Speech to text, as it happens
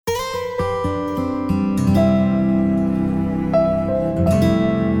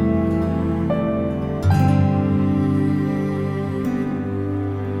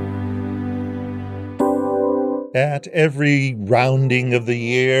At every rounding of the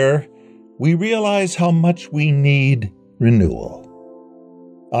year, we realize how much we need renewal.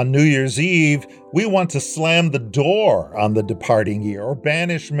 On New Year's Eve, we want to slam the door on the departing year or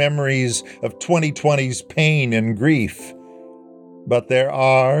banish memories of 2020's pain and grief. But there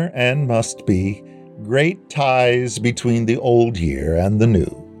are, and must be, great ties between the old year and the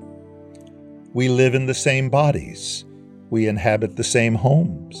new. We live in the same bodies. We inhabit the same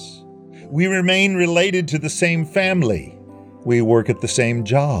homes. We remain related to the same family. We work at the same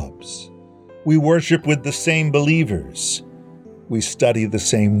jobs. We worship with the same believers. We study the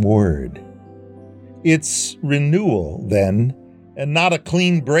same word. It's renewal, then, and not a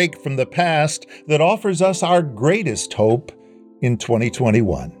clean break from the past, that offers us our greatest hope in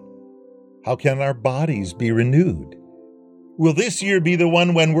 2021. How can our bodies be renewed? Will this year be the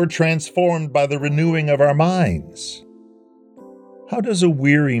one when we're transformed by the renewing of our minds? How does a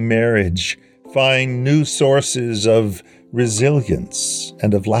weary marriage find new sources of resilience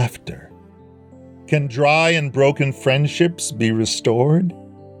and of laughter? Can dry and broken friendships be restored?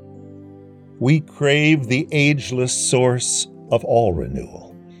 We crave the ageless source of all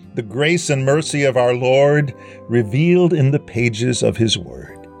renewal, the grace and mercy of our Lord revealed in the pages of His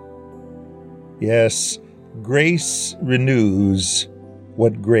Word. Yes, grace renews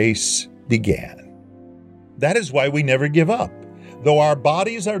what grace began. That is why we never give up. Though our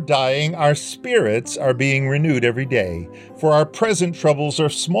bodies are dying, our spirits are being renewed every day, for our present troubles are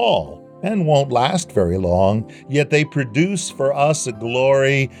small and won't last very long, yet they produce for us a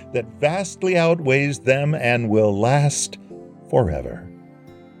glory that vastly outweighs them and will last forever.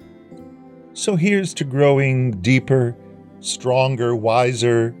 So here's to growing deeper, stronger,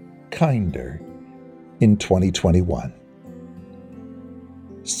 wiser, kinder in 2021.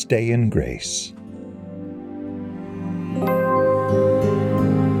 Stay in grace.